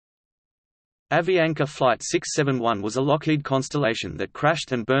Avianca Flight 671 was a Lockheed Constellation that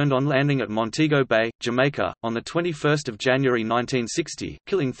crashed and burned on landing at Montego Bay, Jamaica, on 21 January 1960,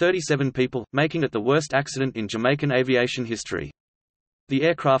 killing 37 people, making it the worst accident in Jamaican aviation history. The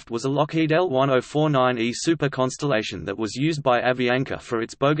aircraft was a Lockheed L-1049E Super Constellation that was used by Avianca for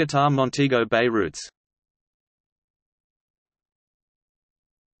its Bogotá–Montego Bay routes.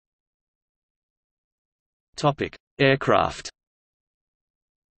 Aircraft.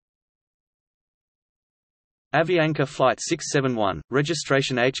 Avianca Flight 671,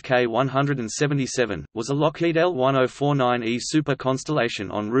 registration HK-177, was a Lockheed L-1049E Super Constellation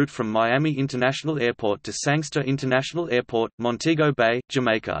en route from Miami International Airport to Sangster International Airport, Montego Bay,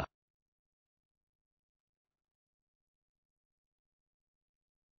 Jamaica.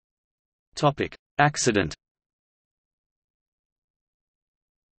 Accident.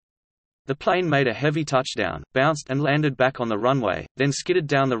 The plane made a heavy touchdown, bounced and landed back on the runway, then skidded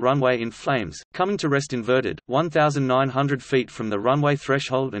down the runway in flames, coming to rest inverted, 1,900 feet from the runway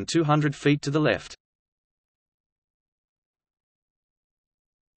threshold and 200 feet to the left.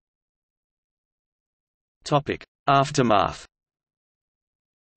 Aftermath.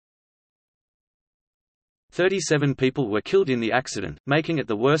 37 people were killed in the accident, making it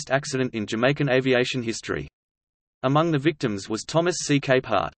the worst accident in Jamaican aviation history. Among the victims was Thomas C.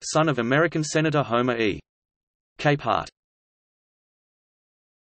 Capehart, son of American Senator Homer E. Capehart.